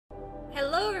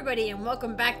everybody, and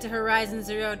welcome back to Horizon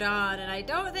Zero Dawn. And I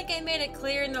don't think I made it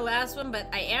clear in the last one, but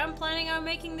I am planning on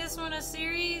making this one a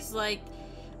series. Like,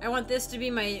 I want this to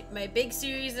be my big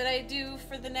series that I do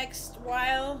for the next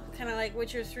while. Kind of like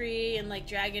Witcher 3 and like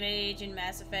Dragon Age and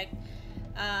Mass Effect.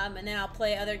 And then I'll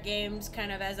play other games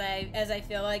kind of as I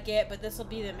feel like it. But this will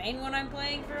be the main one I'm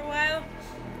playing for a while.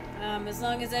 As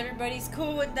long as everybody's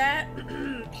cool with that.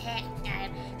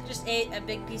 Just ate a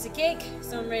big piece of cake,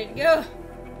 so I'm ready to go.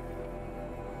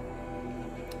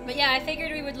 But yeah, I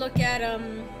figured we would look at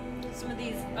some of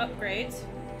these upgrades.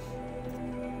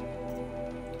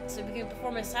 So we can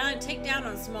perform a silent takedown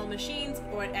on small machines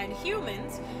and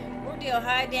humans, or deal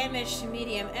high damage to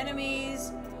medium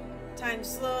enemies. Time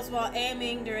slows while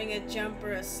aiming during a jump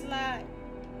or a slide.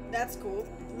 That's cool.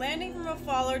 Landing from a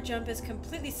fall or jump is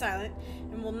completely silent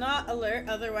and will not alert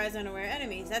otherwise unaware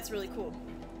enemies. That's really cool.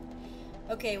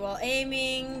 Okay, while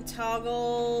aiming,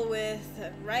 toggle with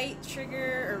right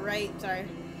trigger, or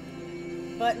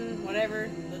button, whatever,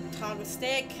 the toggle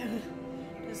stick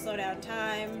to slow down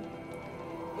time.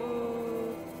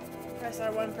 Ooh, press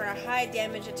R1 for a high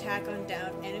damage attack on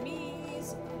downed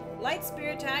enemies. Light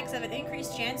spear attacks have an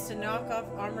increased chance to knock off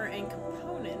armor and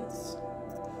components.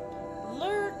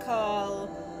 Lure call.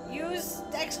 Use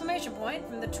the exclamation point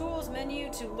from the tools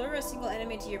menu to lure a single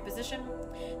enemy to your position.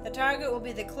 The target will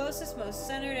be the closest, most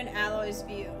centered in Alloy's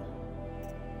view.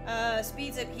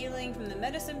 Speeds up healing from the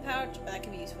medicine pouch. That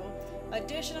can be useful.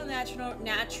 Additional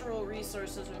natural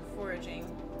resources when foraging.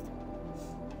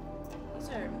 These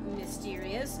are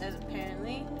mysterious, as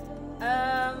apparently.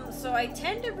 So I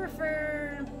tend to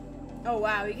prefer... Oh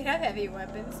wow, you can have heavy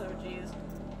weapons, so jeez.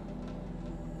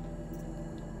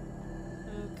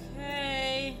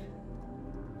 Okay.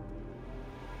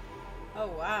 Oh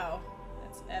wow,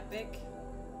 that's epic.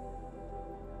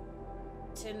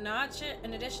 To notch it,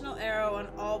 an additional arrow on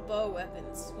all bow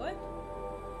weapons. What?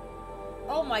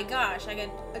 Oh my gosh, I got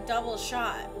a double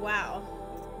shot. Wow.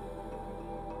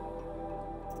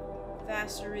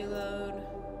 Faster reload.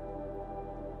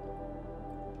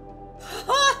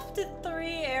 Up to 3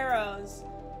 arrows.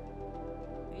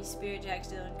 These spear attacks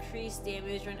deal increased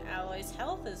damage when Alloy's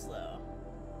health is low.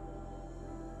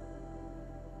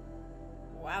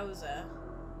 Wowza.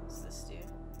 What's this do?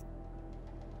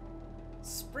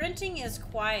 Sprinting is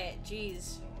quiet.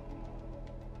 Jeez.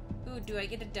 Ooh, do I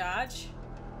get a dodge?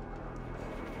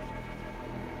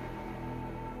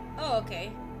 Oh,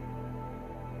 okay.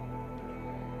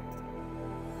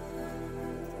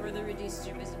 Further reduces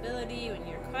your visibility when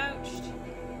you're crouched.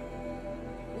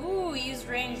 Ooh, use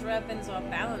ranged weapons while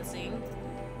balancing.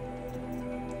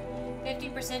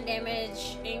 50%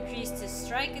 damage increase to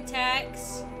strike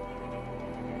attacks.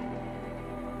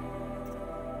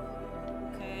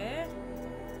 Okay.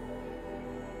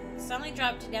 Suddenly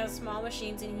drop down small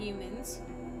machines and humans.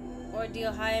 Or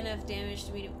deal high enough damage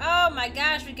to medium. Oh my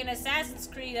gosh, we can Assassin's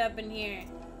Creed up in here.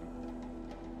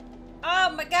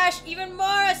 Oh my gosh, even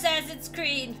more Assassin's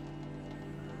Creed.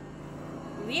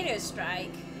 Leader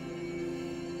strike.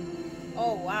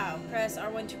 Oh wow, press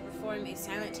R1 to perform a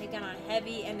silent takedown on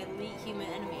heavy and elite human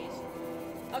enemies.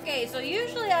 Okay, so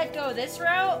usually I'd go this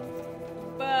route,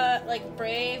 but like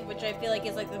Brave, which I feel like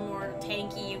is like the more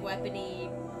tanky, weapony,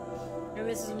 and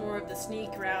this is more of the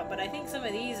sneak route, but I think some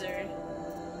of these are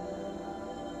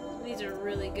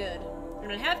really good.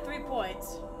 And I have 3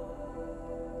 points.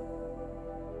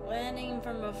 Landing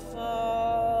from a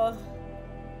fall.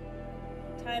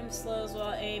 Time slows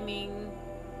while aiming.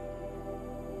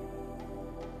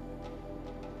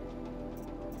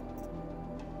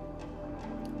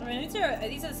 I mean, these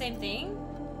are the same thing?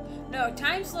 No,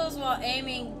 time slows while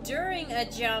aiming during a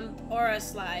jump or a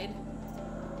slide.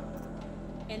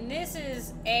 And this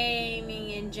is aiming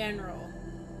in general.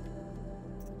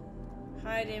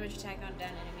 High damage attack on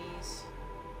down enemies.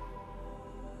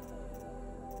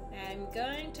 I'm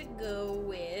going to go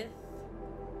with...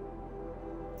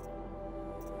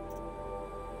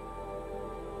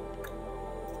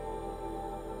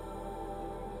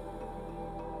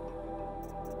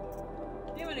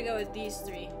 I'm going to go with these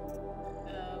 3.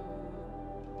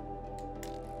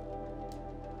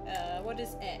 What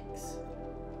is X?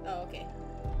 Oh, okay.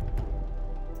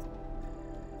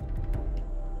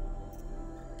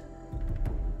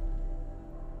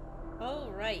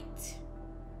 Alright.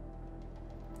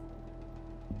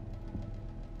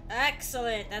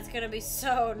 Excellent! That's gonna be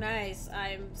so nice.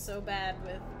 I'm so bad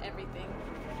with everything.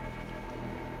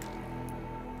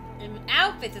 And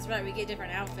outfits, that's right, we get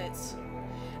different outfits.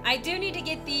 I do need to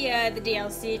get the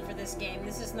DLC for this game.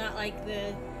 This is not like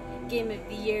the Game of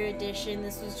the Year edition.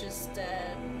 This was just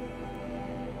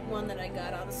one that I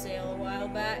got on sale a while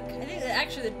back. I think that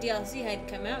actually the DLC hadn't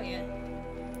come out yet.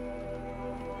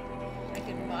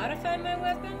 modify my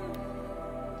weapon?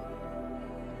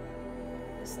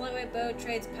 This lightweight bow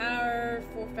trades power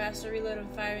for faster reload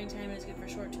and firing time and is good for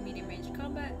short to medium range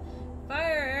combat.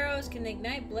 Fire arrows can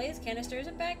ignite blaze canisters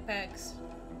and backpacks.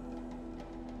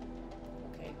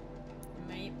 Okay.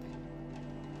 Map.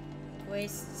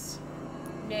 Quests.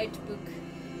 Notebook.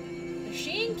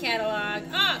 Machine catalog.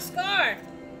 Ah, scar!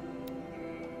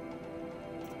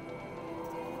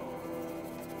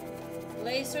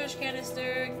 Blaze storage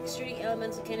canister, shooting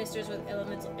elemental canisters with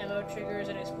elemental ammo triggers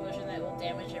an explosion that will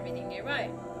damage everything nearby.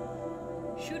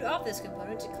 Shoot off this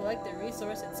component to collect the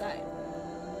resource inside.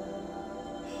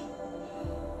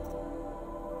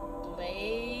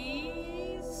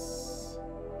 Blaze.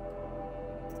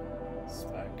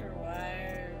 Sparker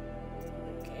wire.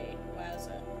 Okay,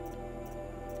 wowza.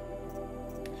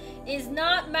 Is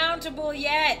not mountable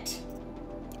yet.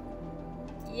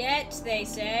 Yet, they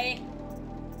say.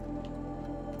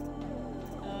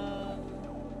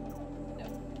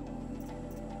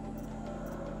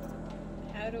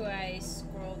 How do I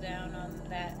scroll down on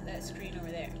that screen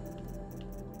over there?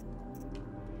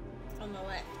 On the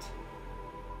left.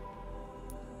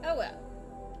 Oh well.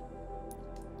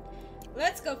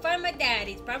 Let's go find my dad.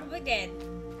 He's probably dead.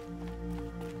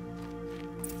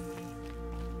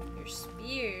 Your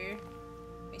spear.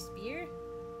 My spear?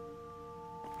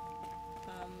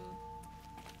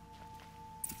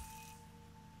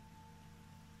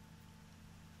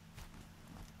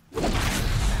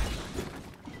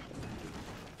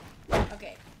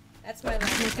 Okay. That's my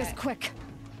last Make this quick.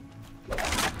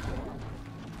 Okay.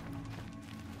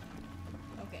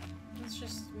 Let's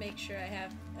just make sure I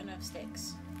have enough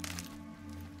sticks.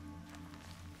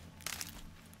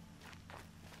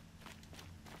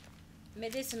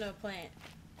 Medicinal plant.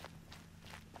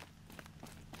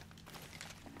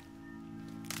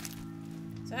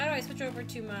 So how do I switch over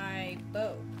to my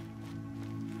bow?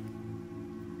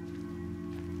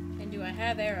 And do I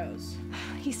have arrows?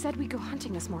 He said we'd go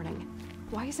hunting this morning.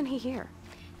 Why isn't he here?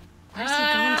 Where's he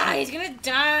gone to? He's gonna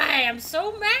die! I'm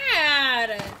so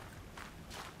mad!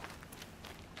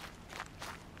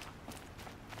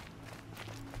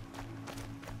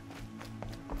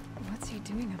 What's he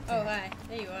doing up there? Oh, hi.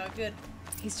 There you are. Good.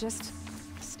 He's just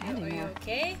standing Are you there.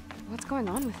 okay? What's going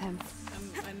on with him?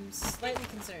 I'm slightly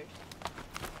concerned.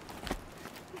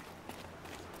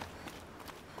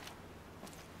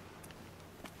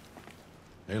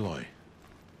 Aloy,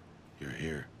 you're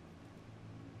here.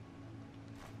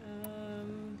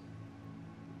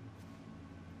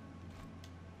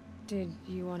 Did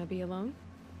you want to be alone?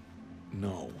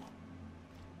 No.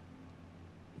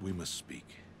 We must speak.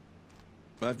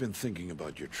 I've been thinking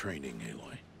about your training,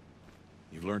 Aloy.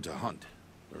 You've learned to hunt,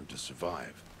 learned to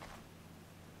survive.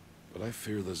 But I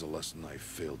fear there's a lesson I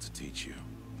failed to teach you.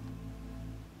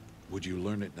 Would you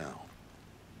learn it now?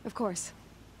 Of course.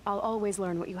 I'll always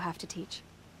learn what you have to teach.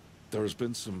 There has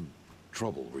been some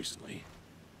trouble recently.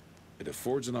 It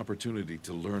affords an opportunity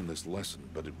to learn this lesson,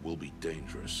 but it will be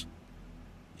dangerous.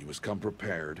 You must come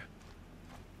prepared,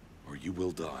 or you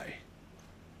will die.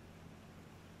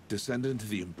 Descend into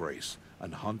the Embrace,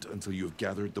 and hunt until you have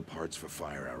gathered the parts for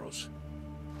fire arrows.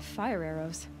 Fire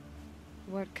arrows?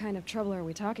 What kind of trouble are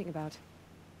we talking about?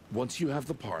 Once you have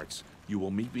the parts, you will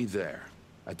meet me there,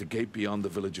 at the gate beyond the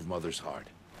village of Mother's Heart.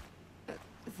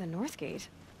 The North Gate?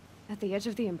 At the edge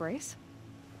of the Embrace?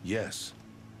 Yes.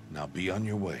 Now be on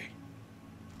your way.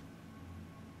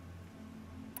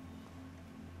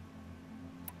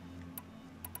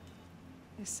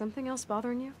 Is something else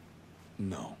bothering you?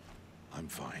 No, I'm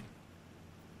fine.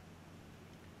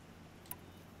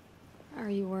 Are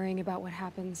you worrying about what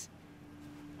happens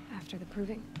after the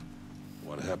proving?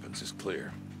 What happens is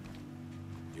clear.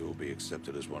 You will be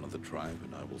accepted as one of the tribe,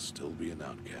 and I will still be an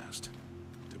outcast.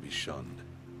 To be shunned.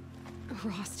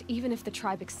 Rost, even if the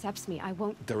tribe accepts me, I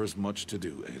won't— There is much to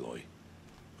do, Aloy.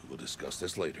 We will discuss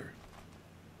this later.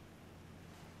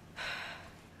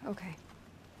 Okay.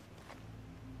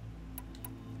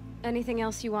 Anything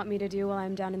else you want me to do while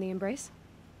I'm down in the Embrace?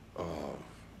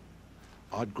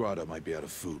 Odd Grata might be out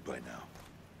of food by now.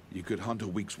 You could hunt a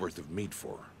week's worth of meat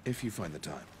for her, if you find the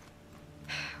time.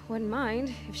 Wouldn't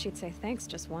mind if she'd say thanks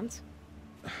just once.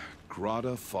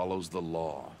 Grata follows the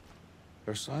law.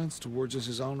 Her silence towards us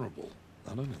is honorable,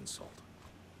 not an insult.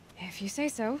 If you say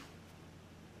so.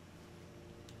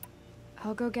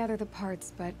 I'll go gather the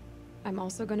parts, but I'm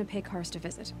also gonna pay Karst a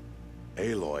visit.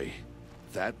 Aloy,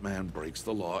 that man breaks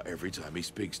the law every time he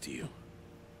speaks to you.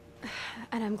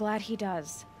 And I'm glad he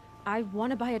does. I want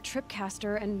to buy a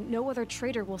tripcaster, and no other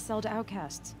trader will sell to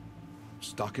outcasts.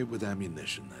 Stock it with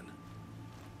ammunition, then.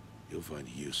 You'll find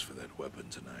use for that weapon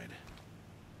tonight.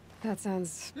 That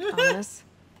sounds ominous.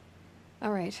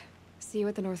 All right. See you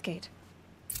at the North Gate.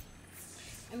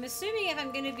 I'm assuming if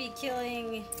I'm gonna be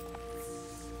killing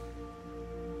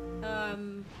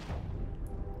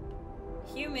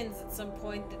humans at some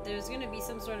point, that there's gonna be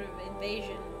some sort of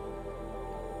invasion.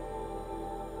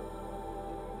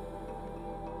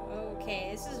 Okay,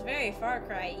 this is very Far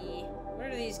Cry-y. What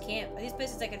are these camps? Are these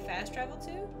places I can fast travel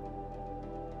to?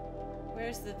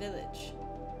 Where's the village?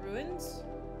 Ruins?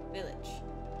 Village.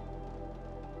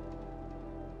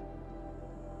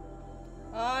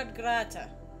 Odd Grata.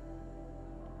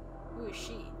 Who is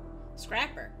she?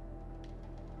 Scrapper.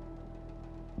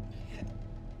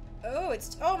 Oh,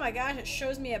 oh my gosh, it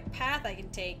shows me a path I can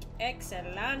take.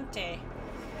 Excelente.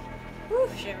 Whew,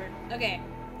 shivered. Okay,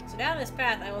 so down this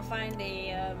path I will find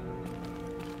a,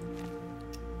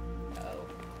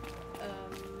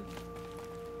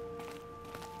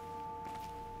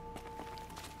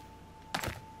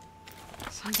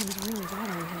 Something's really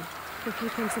bothering him. If he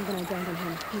thinks I'm gonna abandon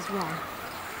him, he's wrong.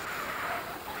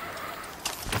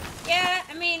 yeah,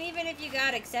 I mean, even if you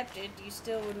got accepted, you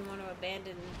still wouldn't want to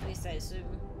abandon, at least I assume.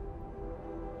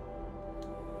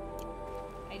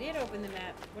 I did open the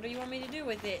map. What do you want me to do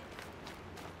with it?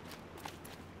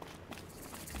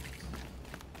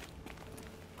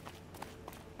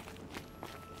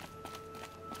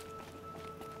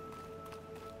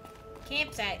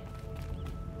 Campsite.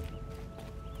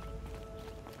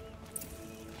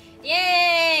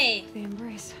 Yay! The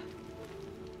embrace.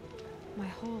 My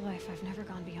whole life, I've never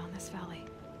gone beyond this valley.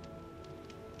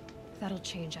 That'll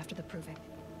change after the proving.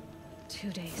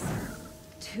 2 days.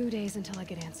 2 days until I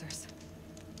get answers.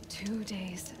 2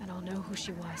 days, and I'll know who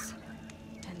she was.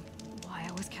 And why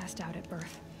I was cast out at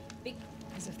birth.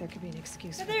 As if there could be an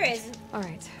excuse for there that. isn't.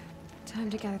 Alright. Time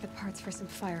to gather the parts for some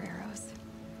fire arrows.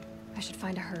 I should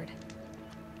find a herd.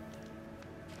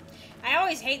 I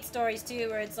always hate stories too,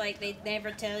 where it's like they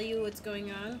never tell you what's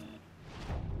going on.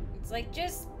 It's like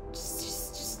just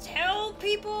tell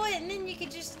people, and then they can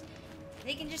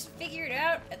just figure it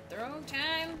out at their own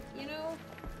time, you know,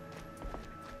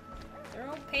 their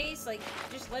own pace. Like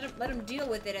just let them deal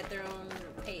with it at their own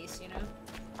pace, you know.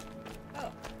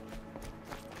 Oh,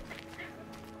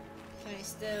 can I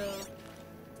still?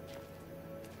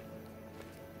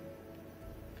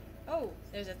 Oh,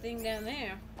 there's a thing down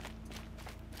there.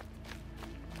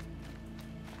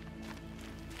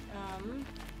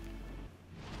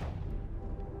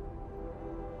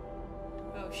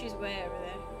 Oh, she's way over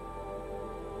there.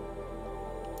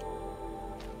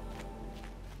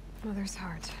 Mother's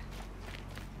heart.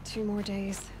 2 more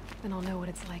days, then I'll know what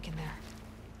it's like in there.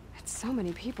 It's so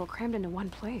many people crammed into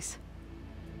one place.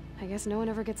 I guess no one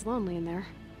ever gets lonely in there.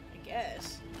 I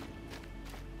guess.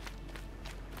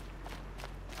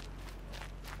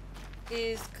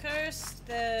 Is cursed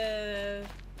the...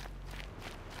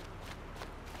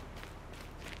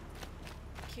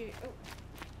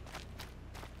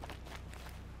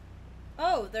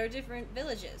 Oh, there are different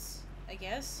villages, I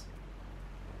guess.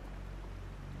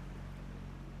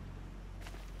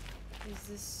 Is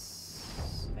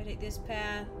this... If I take this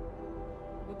path,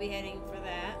 we'll be heading for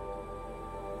that.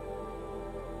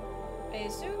 I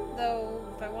assume, though,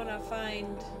 if I want to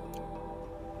find...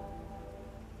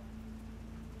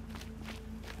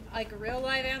 like, real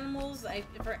live animals, like,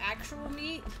 for actual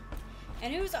meat.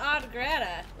 And who's Odd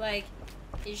Grata? Like,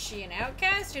 is she an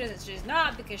outcast? She's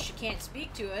not, because she can't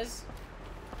speak to us.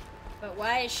 But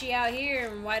why is she out here,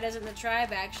 and why doesn't the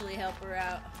tribe actually help her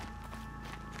out?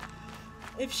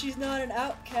 If she's not an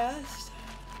outcast.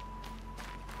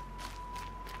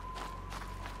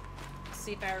 Let's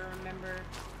see if I remember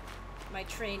my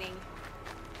training.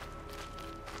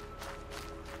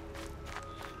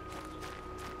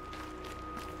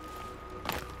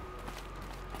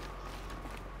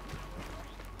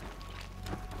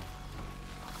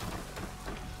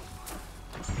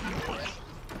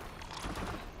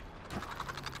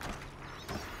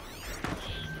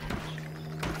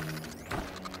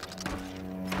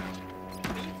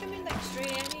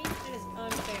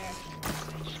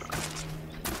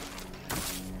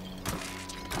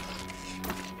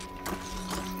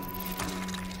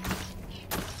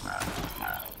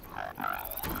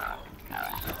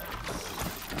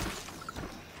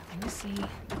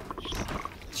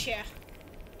 Yeah.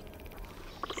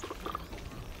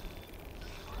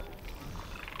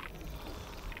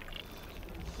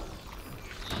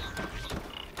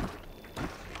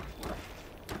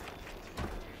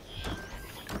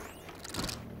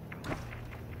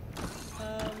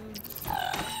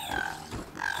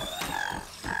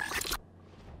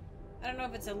 I don't know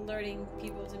if it's alerting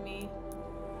people to me.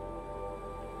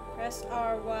 Press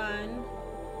R1.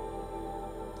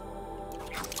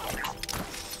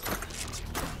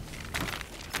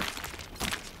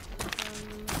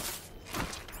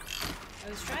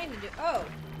 was trying to do. Oh,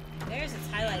 there's its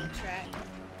highlighted track.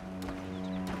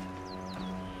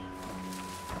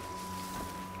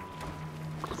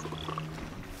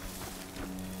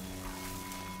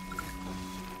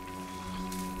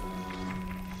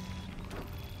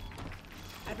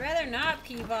 I'd rather not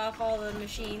peeve off all the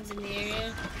machines in the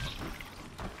area.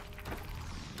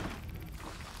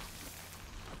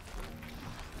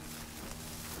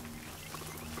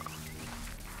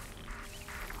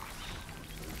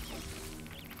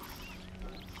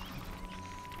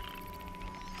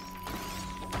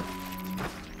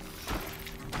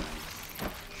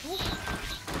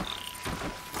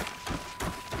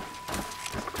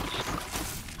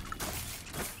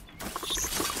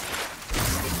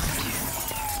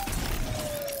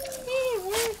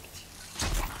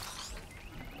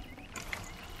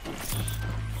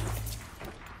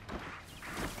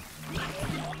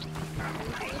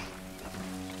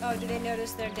 Oh, do they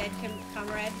notice their dead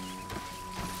comrade?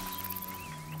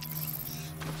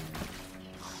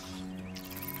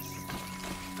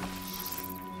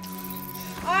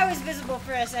 Oh, I was visible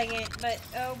for a second, but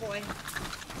oh boy.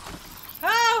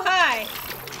 Oh, hi!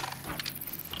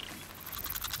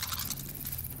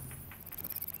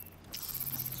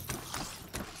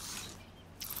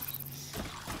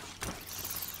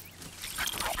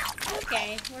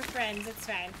 Okay, we're friends, it's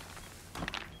fine.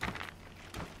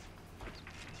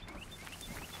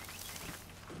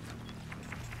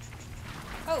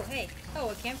 Oh, hey. Oh,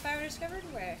 a campfire discovered?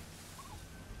 Where?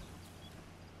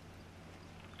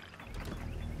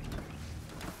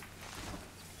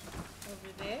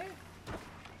 Over there?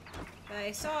 But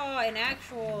I saw an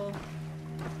actual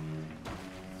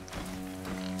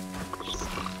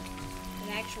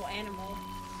animal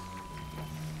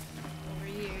over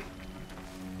here.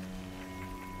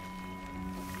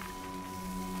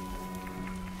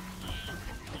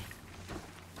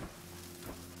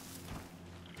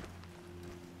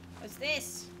 What's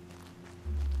this?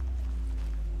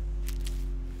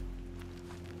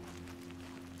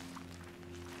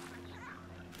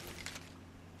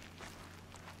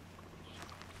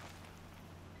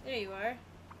 There you are.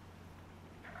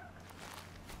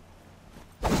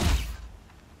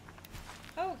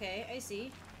 Oh, okay, I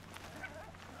see.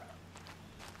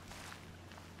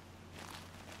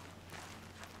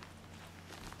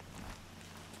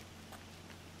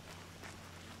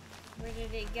 Where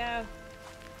did it go?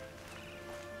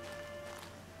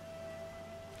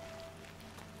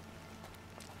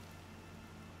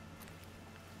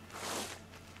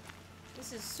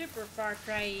 This is super Far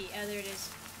Cry-y. Oh, there it is.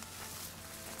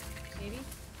 Maybe?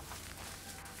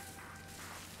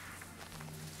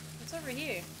 What's over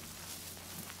here?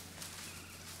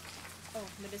 Oh,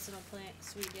 medicinal plant.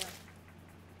 Sweet deal.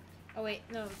 Oh wait,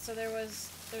 no. So there was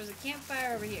a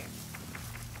campfire over here.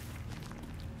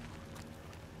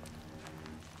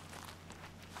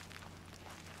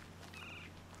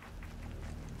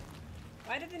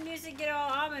 Why did the music get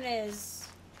all ominous?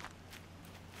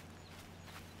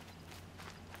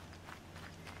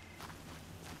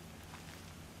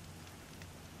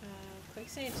 Quick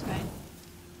save's fine.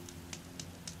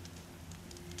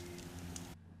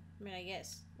 I mean, I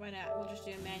guess. Why not? We'll just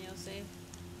do a manual save.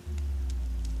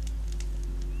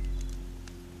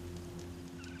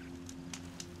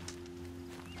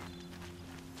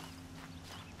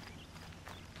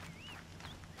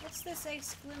 What's this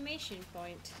exclamation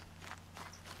point?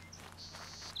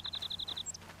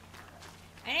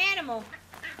 An animal!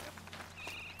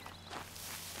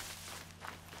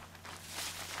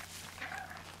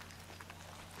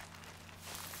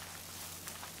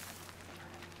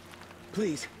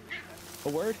 Please, a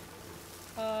word?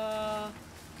 Are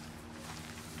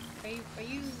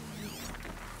you...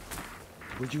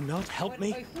 Would you not help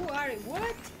me? Who are you?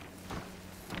 What?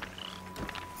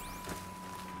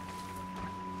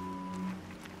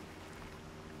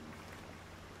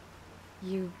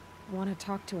 You want to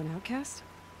talk to an outcast?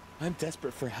 I'm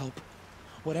desperate for help,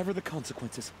 whatever the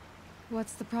consequences.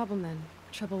 What's the problem then?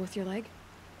 Trouble with your leg?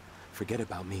 Forget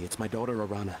about me, it's my daughter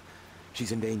Arana.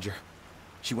 She's in danger.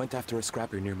 She went after a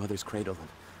scrapper near Mother's cradle, and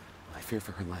I fear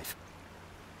for her life.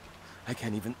 I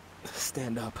can't even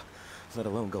stand up, let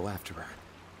alone go after her.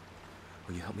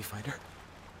 Will you help me find her?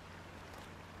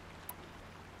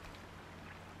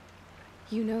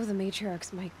 You know the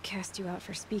matriarchs might cast you out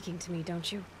for speaking to me,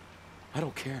 don't you? I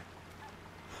don't care.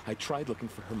 I tried looking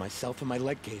for her myself and my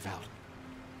leg gave out.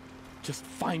 Just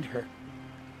find her.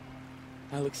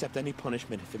 I'll accept any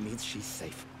punishment if it means she's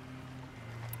safe.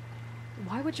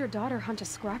 Why would your daughter hunt a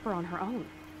scrapper on her own?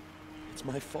 It's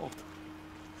my fault.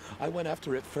 I went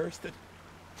after it first and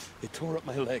it tore up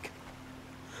my leg.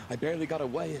 I barely got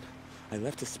away and I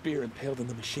left a spear impaled in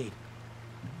the machine.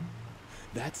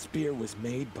 That spear was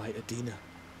made by Adina,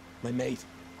 my mate.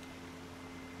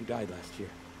 He died last year.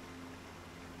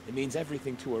 It means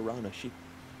everything to Arana.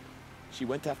 She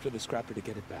went after the scrapper to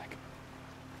get it back.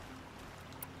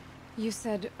 You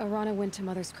said Arana went to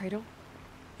Mother's cradle?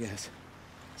 Yes,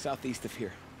 southeast of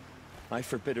here. I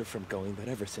forbid her from going, but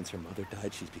ever since her mother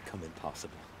died, she's become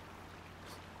impossible.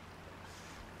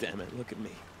 Damn it, look at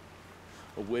me.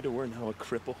 A widower, now a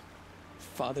cripple.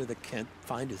 Father that can't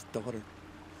find his daughter.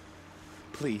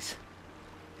 Please,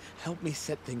 help me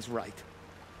set things right.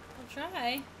 I'll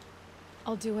try.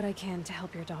 I'll do what I can to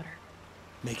help your daughter.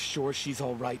 Make sure she's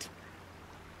all right.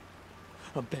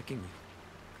 I'm begging you.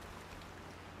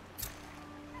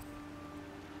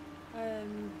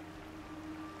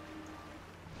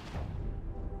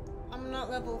 I'm not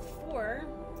level 4.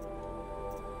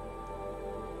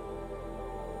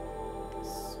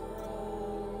 So,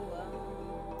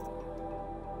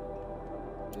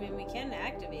 I mean, we can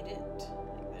activate it.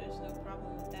 Like, there's no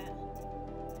problem with that.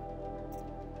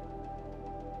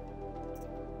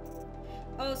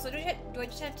 Oh, so do I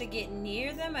just have to get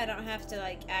near them? I don't have to,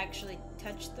 like, actually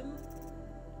touch them?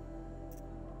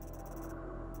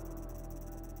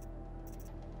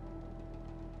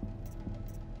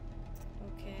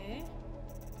 Okay.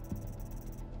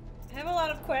 I have a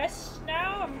lot of quests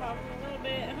now. I'm a little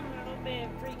bit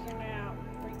freaking out.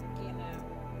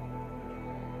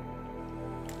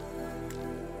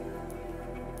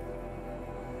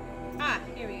 Ah,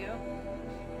 here we go.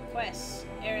 Quests,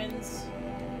 errands.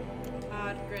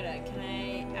 Grata, can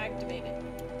I activate it?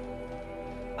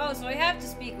 Oh, so I have to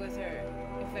speak with her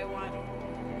if I want.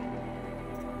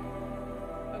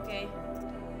 Okay.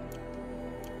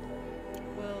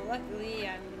 Well, luckily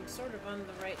I'm sort of on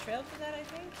the right trail for that, I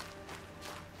think.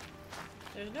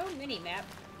 There's no mini-map.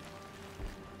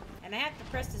 And I have to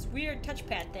press this weird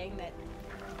touchpad thing that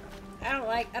I don't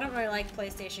like. I don't really like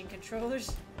PlayStation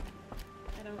controllers.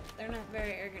 They're not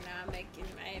very ergonomic in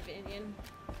my opinion.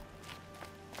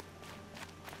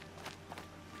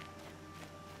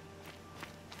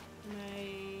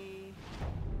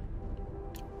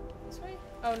 This way?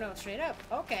 Oh no, straight up.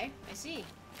 Okay, I see.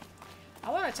 I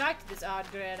want to talk to this odd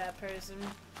Grata person.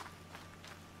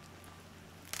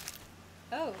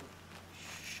 Oh,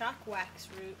 shock wax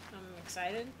root. I'm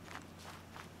excited.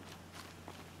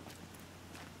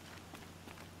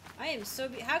 I am so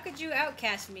how could you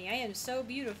outcast me? I am so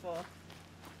beautiful.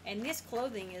 And this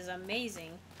clothing is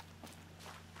amazing.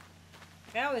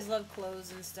 Like, I always love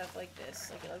clothes and stuff like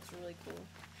this. Like, it looks really cool.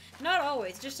 Not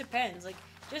always, just depends. Like,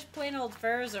 just plain old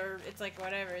furs or it's like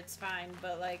whatever, it's fine.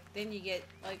 But like, then you get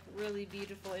like really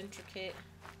beautiful, intricate.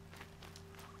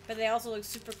 But they also look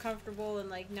super comfortable and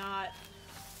like not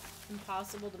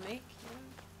impossible to make, you know?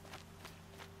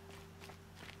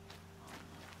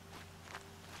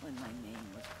 When my name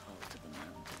was called to the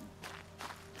mountain,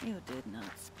 you did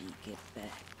not speak it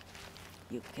back.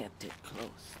 You kept it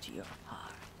close to your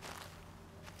heart.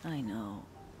 I know,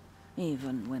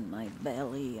 even when my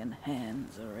belly and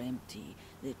hands are empty,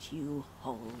 that you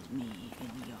hold me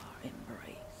in your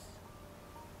embrace.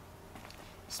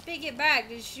 Speak it back.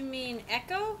 Did she mean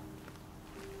echo?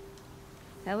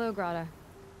 Hello, Grata.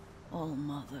 Oh,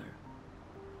 Mother,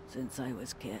 since I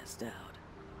was cast out,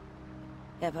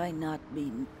 have I not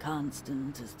been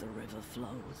constant as the river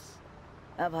flows?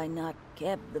 Have I not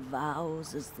kept the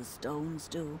vows as the stones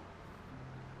do?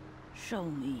 Show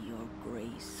me your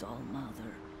grace,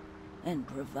 All-Mother, and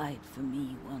provide for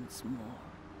me once more.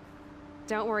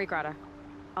 Don't worry, Grata.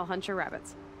 I'll hunt your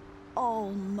rabbits.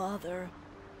 All-Mother,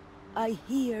 I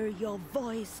hear your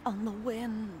voice on the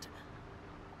wind.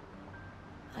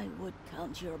 I would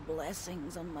count your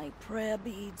blessings on my prayer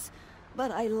beads,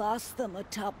 but I lost them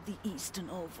atop the eastern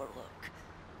overlook.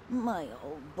 My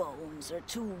old bones are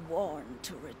too worn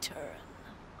to return.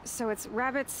 So it's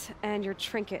rabbits and your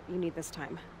trinket you need this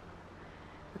time.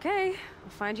 Okay, I'll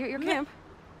find you at your camp.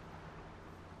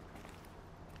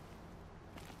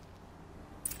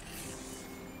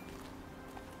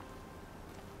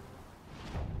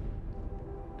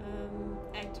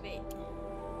 Activate.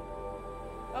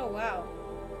 Oh, wow.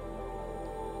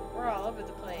 We're all over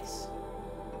the place.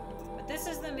 But this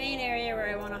is the main area where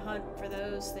I want to hunt for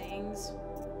those things.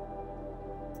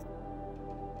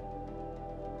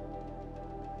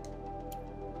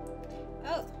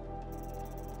 Oh.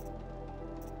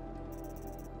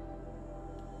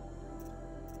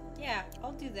 Yeah,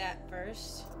 I'll do that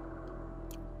first.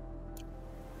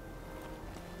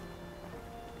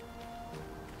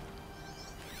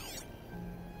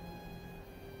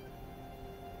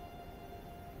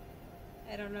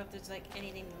 I don't know if there's like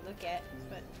anything to look at,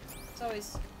 but it's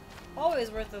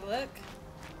always worth a look.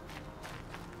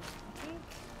 I think,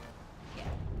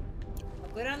 yeah.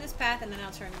 go down this path and then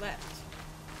I'll turn left.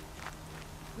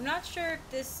 I'm not sure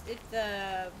if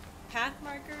the path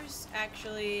markers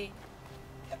actually...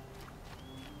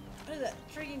 What is that?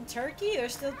 Freaking turkey?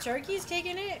 There's still turkeys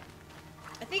kicking it?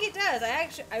 I think it does.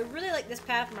 I really like this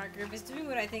path marker. If it's doing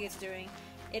what I think it's doing,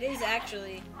 it is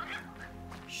actually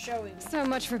showing me. So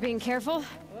much for being careful.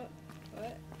 What?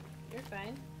 You're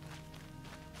fine.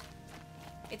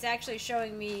 It's actually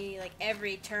showing me like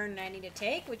every turn I need to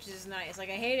take, which is nice. Like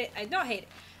I hate it. I don't hate it.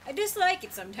 I dislike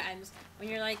it sometimes when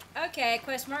you're like, okay,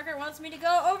 quest marker wants me to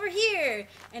go over here,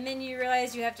 and then you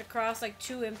realize you have to cross like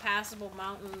 2 impassable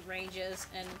mountain ranges,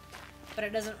 but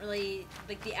it doesn't really,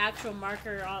 like the actual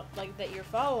marker like that you're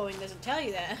following doesn't tell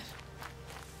you that.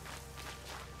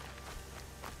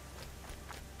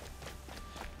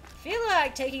 I feel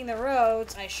like taking the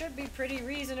roads, I should be pretty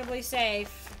reasonably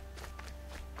safe.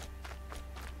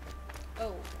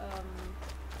 Oh,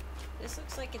 this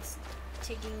looks like it's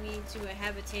taking me to a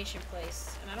habitation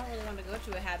place, and I don't really want to go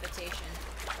to a habitation.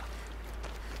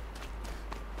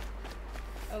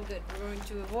 Oh good, we're going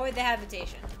to avoid the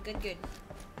habitation. Good, good.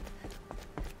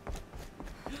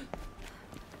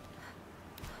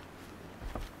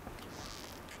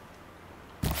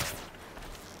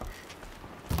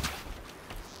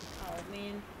 Oh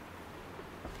man.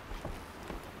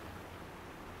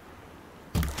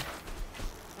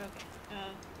 Okay,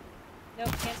 no,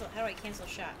 cancel. How do I cancel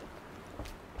shot?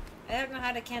 I don't know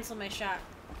how to cancel my shot.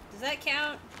 Does that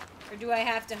count? Or do I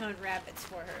have to hunt rabbits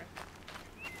for her?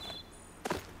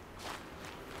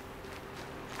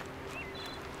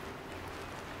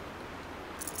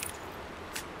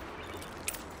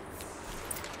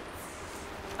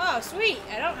 Oh, sweet!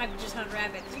 I don't have to just hunt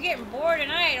rabbits. You're getting bored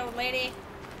tonight, old lady.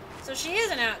 So she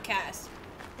is an outcast.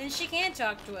 Then she can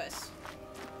talk to us.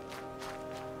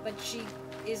 But she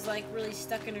is, like, really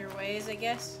stuck in her ways, I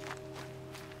guess.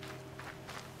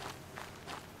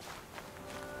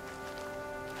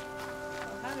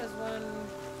 How does one...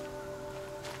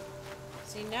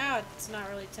 See, now it's not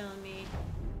really telling me.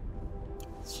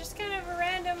 It's just kind of a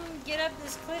random get up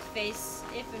this cliff face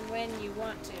if and when you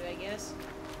want to, I guess.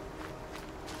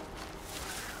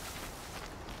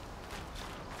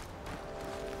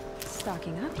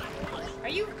 Stocking up. Are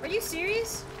you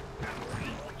serious?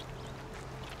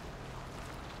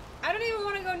 I don't even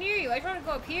want to go near you. I just want to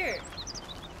go up here.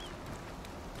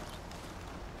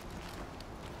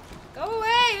 Go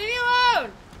away! Leave me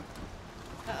alone!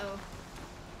 Uh-oh.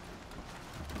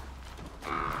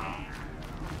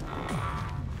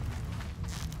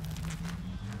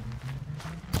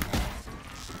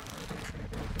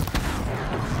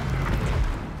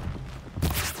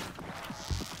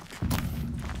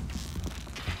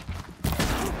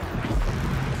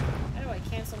 How do I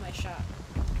cancel my shot?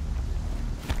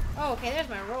 Oh, okay, there's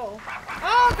my roll.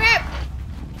 Oh, crap!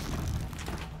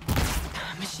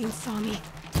 Machine saw me.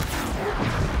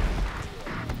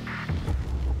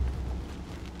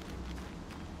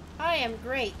 I am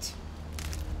great.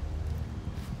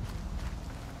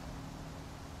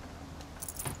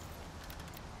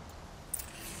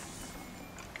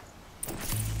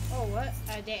 Oh, what?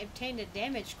 I obtained a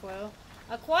damage coil.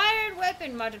 Acquired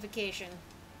weapon modification.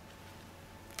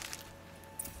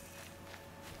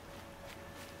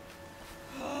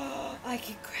 I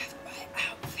can craft my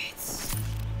outfits.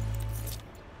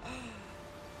 Heck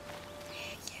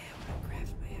yeah, I want to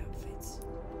craft my outfits.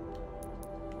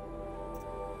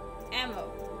 Ammo.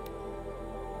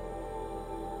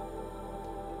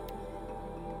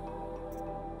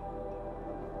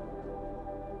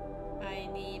 I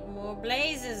need more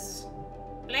blazes.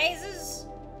 Blazes?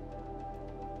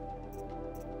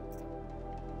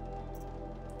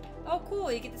 Oh,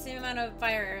 cool. You get the same amount of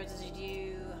fire arrows as you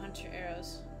do hunter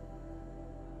arrows.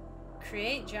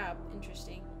 Create job.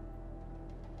 Interesting.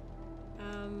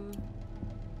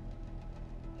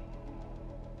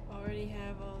 Already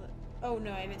have all the... Oh,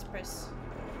 no, I meant to press...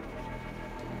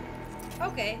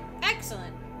 Okay.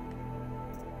 Excellent.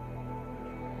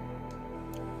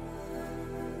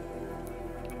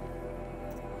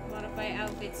 Modify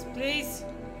outfits, please.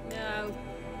 No.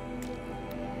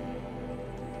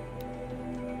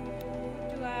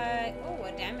 Do I... Oh,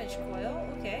 a damage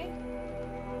coil. Okay.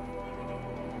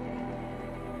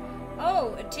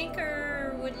 Oh, a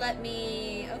tinker would let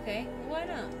me... Okay, why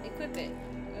not? Equip it.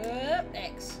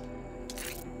 X.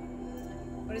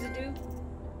 What does it do?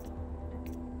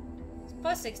 It's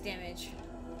plus 6 damage.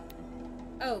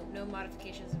 Oh, no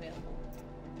modifications available.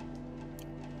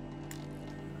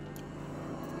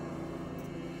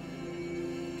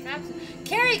 Traps.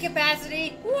 Carry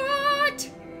capacity! What?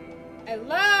 I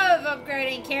love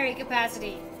upgrading carry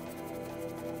capacity.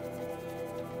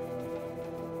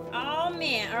 Oh Oh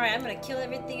man, alright, I'm gonna kill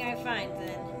everything I find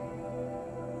then.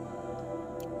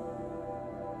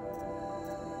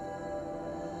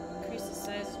 Increase the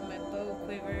size of my bow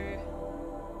quiver.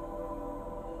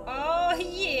 Oh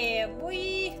yeah,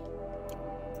 boy!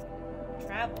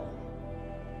 Travel.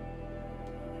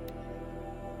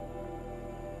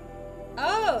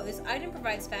 Oh, this item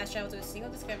provides fast travel to a single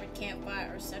discovered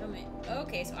campfire or settlement.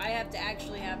 Okay, so I have to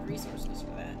actually have resources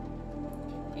for that.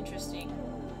 Interesting.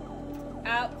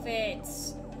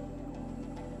 Outfits.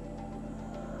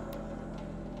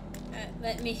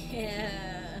 Let me...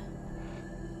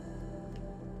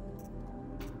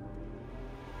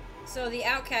 So the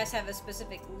outcasts have a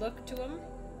specific look to them.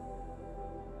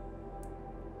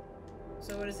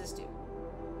 So what does this do?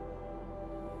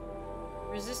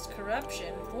 Resist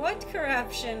corruption. What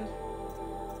corruption?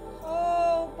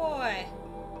 Oh boy.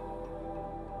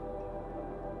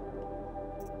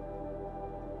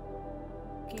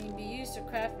 Can be used to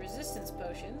craft resistance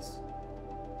potions.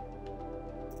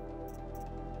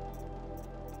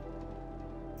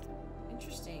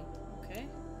 Interesting. Okay.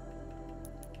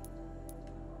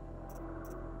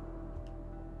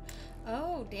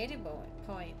 Oh, data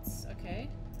points. Okay.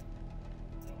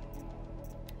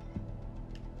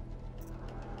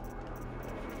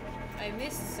 I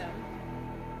missed some.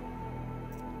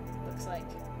 Looks like.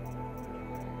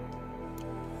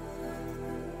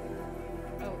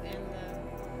 Oh, and the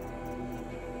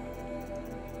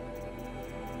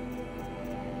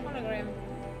hologram.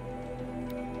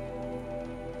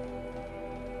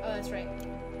 Oh, that's right.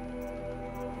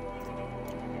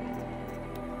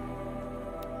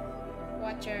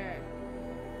 Watcher.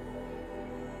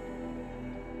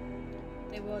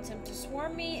 They will attempt to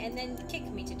swarm me and then kick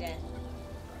me to death.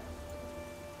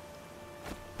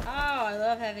 Oh, I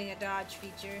love having a dodge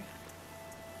feature.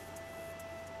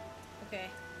 Okay.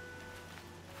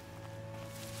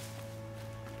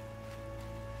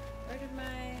 Where did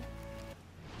my...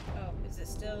 Oh, is it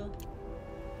still...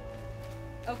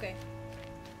 Okay.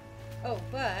 Oh,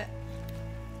 but...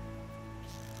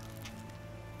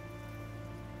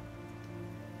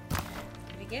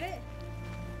 Did we get it?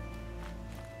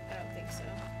 I don't think so.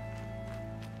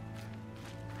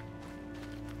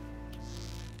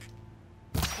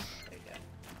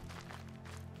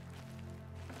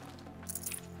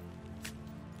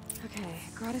 Okay,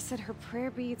 Grata said her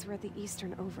prayer beads were at the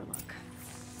eastern overlook.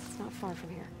 It's not far from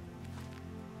here.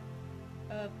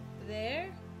 Up there?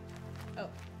 Oh.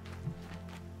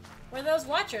 Where those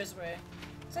watchers were.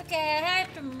 It's okay, I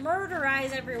have to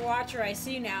murderize every watcher I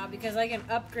see now because I can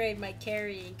upgrade my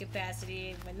carrying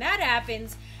capacity. When that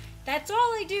happens, that's all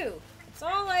I do. That's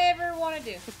all I ever want to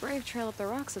do. The Brave Trail up the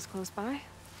rocks is close by.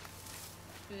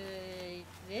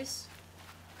 This?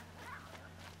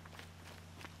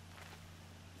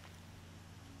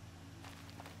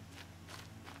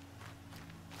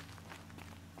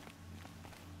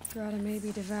 Grata may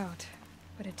be devout,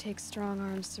 but it takes strong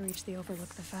arms to reach the overlook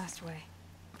the fast way.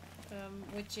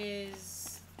 Which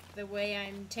is the way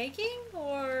I'm taking,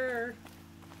 or...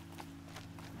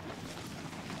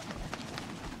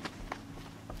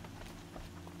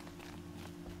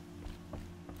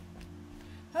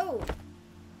 Oh!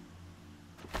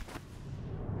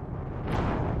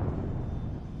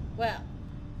 Well.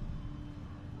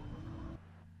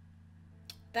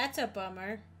 That's a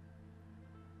bummer.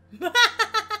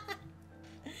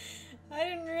 I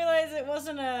didn't realize it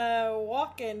wasn't a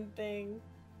walk-in thing.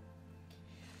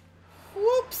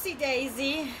 Whoopsie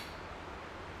daisy.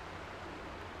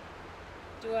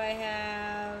 Do I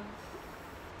have...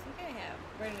 I think I have.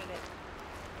 Where did it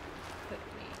put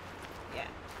me? Yeah.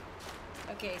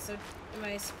 Okay, so am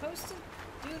I supposed to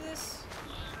do this?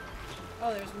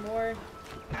 Oh, there's more.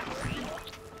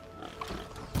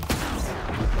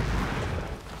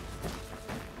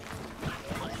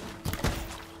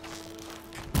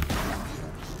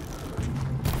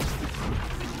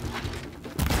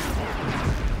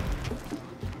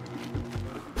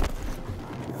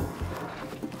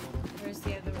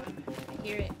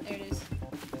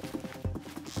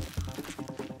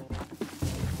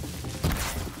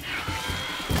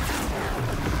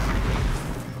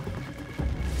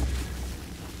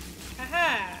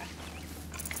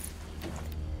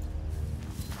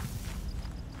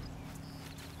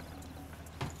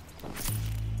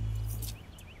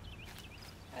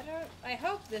 I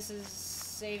hope this is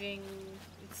saving.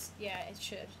 It's, yeah, it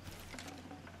should.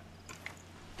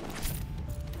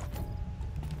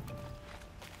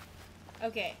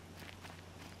 Okay.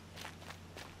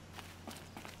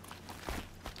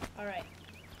 Alright.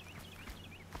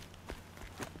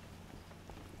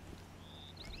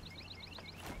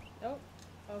 Oh.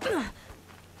 Okay.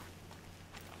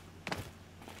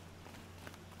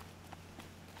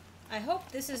 I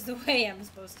hope this is the way I'm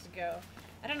supposed to go.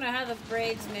 I don't know how the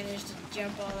braids managed to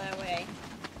jump all that way.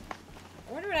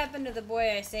 I wonder what happened to the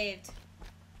boy I saved.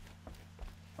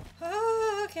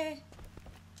 Oh, okay.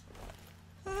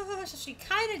 Oh, so she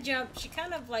kind of jumped. She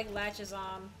kind of like latches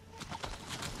on.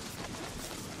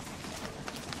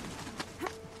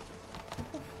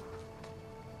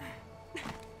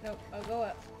 Nope, I'll go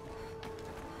up.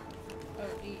 Oh,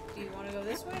 do you want to go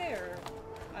this way, or...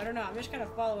 I don't know, I'm just kind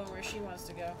of following where she wants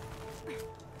to go.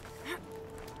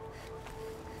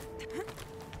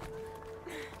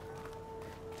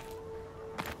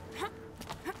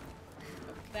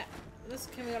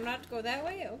 Can we not go that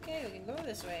way? Okay, we can go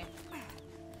this way.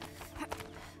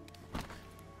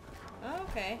 Oh,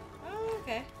 okay. Oh,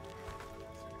 okay.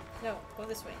 No, go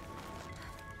this way.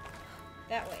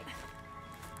 That way.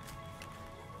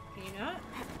 Can you not?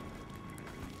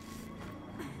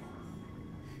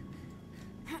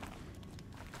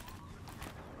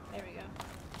 There we go.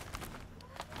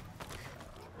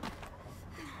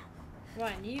 Come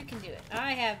on, you can do it.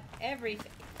 I have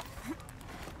everything.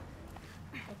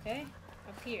 Okay.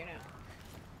 Up here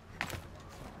now.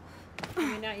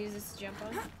 Can we not use this to jump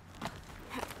on?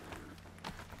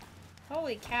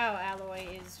 Holy cow, Alloy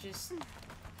is just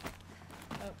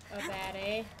a bad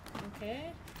A.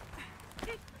 Okay.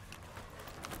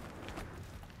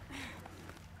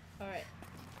 Alright.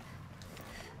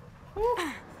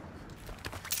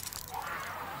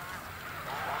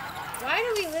 Why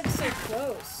do we live so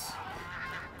close?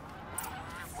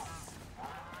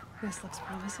 This looks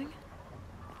promising.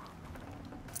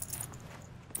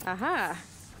 Aha!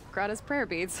 Grata's prayer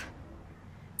beads.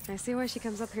 I see why she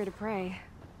comes up here to pray.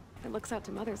 It looks out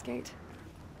to Mother's Gate.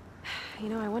 You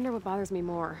know, I wonder what bothers me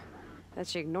more. That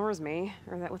she ignores me,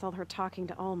 or that with all her talking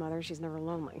to all mothers, she's never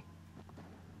lonely.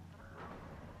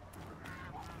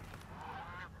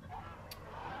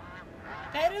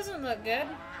 That doesn't look good.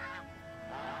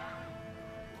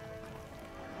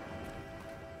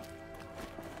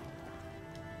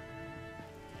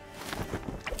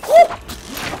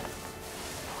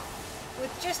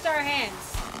 With just our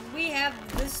hands. We have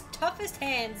the toughest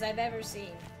hands I've ever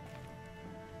seen.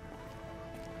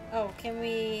 Oh, can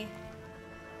we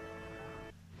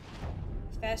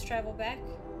fast travel back?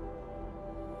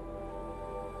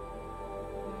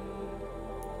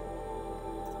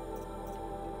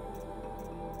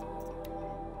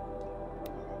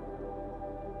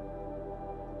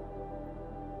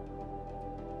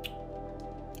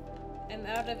 I'm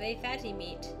out of a fatty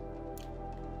meat.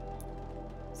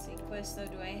 Let's see, quest though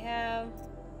do I have?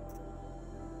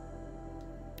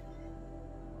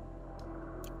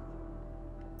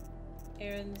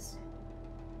 Errands.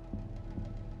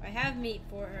 I have meat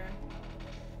for her.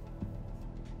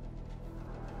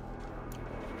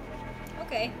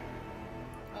 Okay.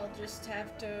 I'll just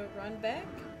have to run back.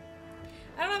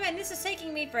 I don't know, man, this is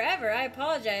taking me forever. I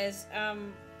apologize.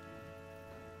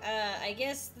 I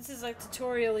guess this is like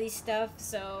tutorial-y stuff,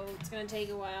 so it's gonna take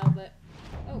a while, but...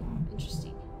 Oh,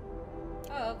 interesting.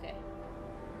 Oh, okay.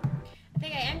 I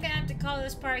think I am gonna have to call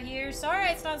this part here. Sorry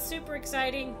it's not super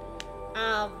exciting.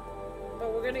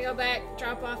 But we're gonna go back,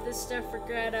 drop off this stuff for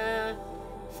Greta,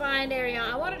 find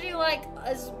Ariana. I want to do like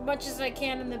as much as I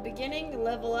can in the beginning,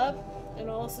 level up, and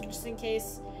also just in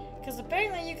case, because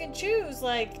apparently you can choose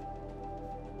like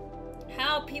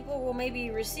how people will maybe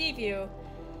receive you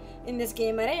in this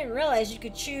game. I didn't realize you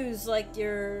could choose like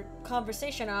your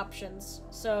conversation options,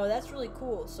 so that's really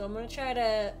cool. So I'm gonna try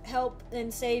to help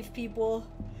and save people,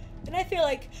 and I feel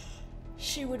like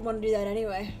she would want to do that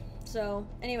anyway. So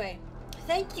anyway,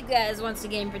 thank you guys once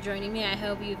again for joining me. I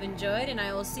hope you've enjoyed, and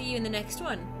I will see you in the next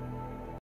one.